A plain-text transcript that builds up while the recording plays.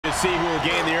see who will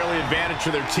gain the early advantage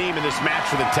for their team in this match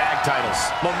for the tag titles.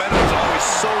 Momentum is always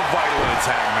so vital in a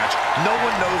tag match. No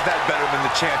one knows that better than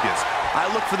the champions. I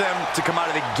look for them to come out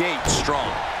of the gate strong.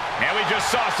 And we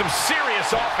just saw some serious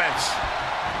offense.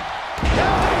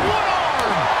 One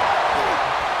arm!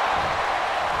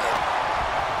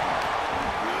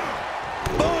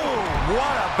 Boom!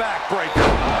 What a backbreaker.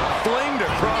 Flinged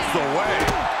across the way.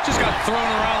 Just got thrown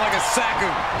around like a sack of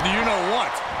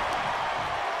you-know-what.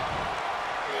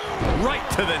 Right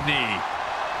to the knee.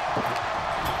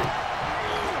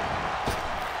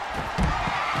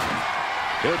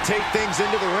 He'll take things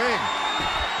into the ring.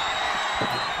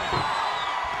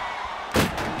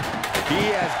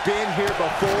 He has been here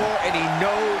before, and he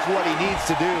knows what he needs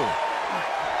to do.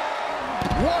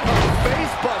 What a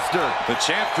face buster! The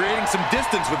champ creating some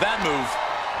distance with that move.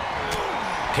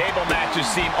 Table matches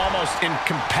seem almost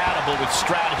incompatible with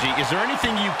strategy. Is there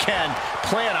anything you can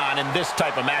plan on in this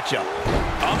type of matchup?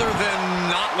 Other than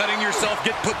not letting yourself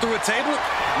get put through a table?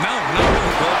 No, not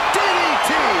really.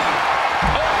 DDT!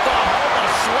 Oklahoma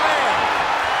slam!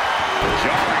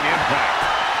 Jarring impact.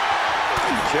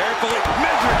 Carefully,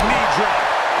 measured knee drop.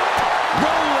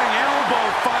 Rolling elbow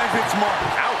finds its mark.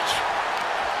 Ouch!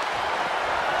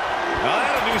 Well,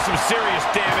 that'll do some serious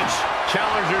damage.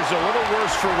 Challenger's a little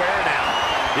worse for wear now.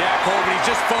 Yeah, Cole, but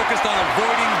he's just focused on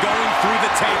avoiding going through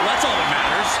the table. That's all that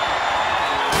matters.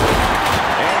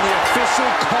 And the official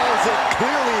calls it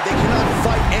clearly. They cannot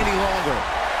fight any longer.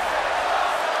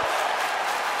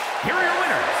 Here are your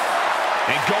winners.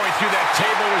 And going through that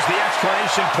table was the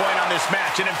exclamation point on this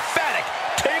match. An emphatic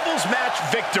tables match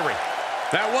victory.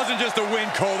 That wasn't just a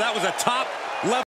win, Cole. That was a top-level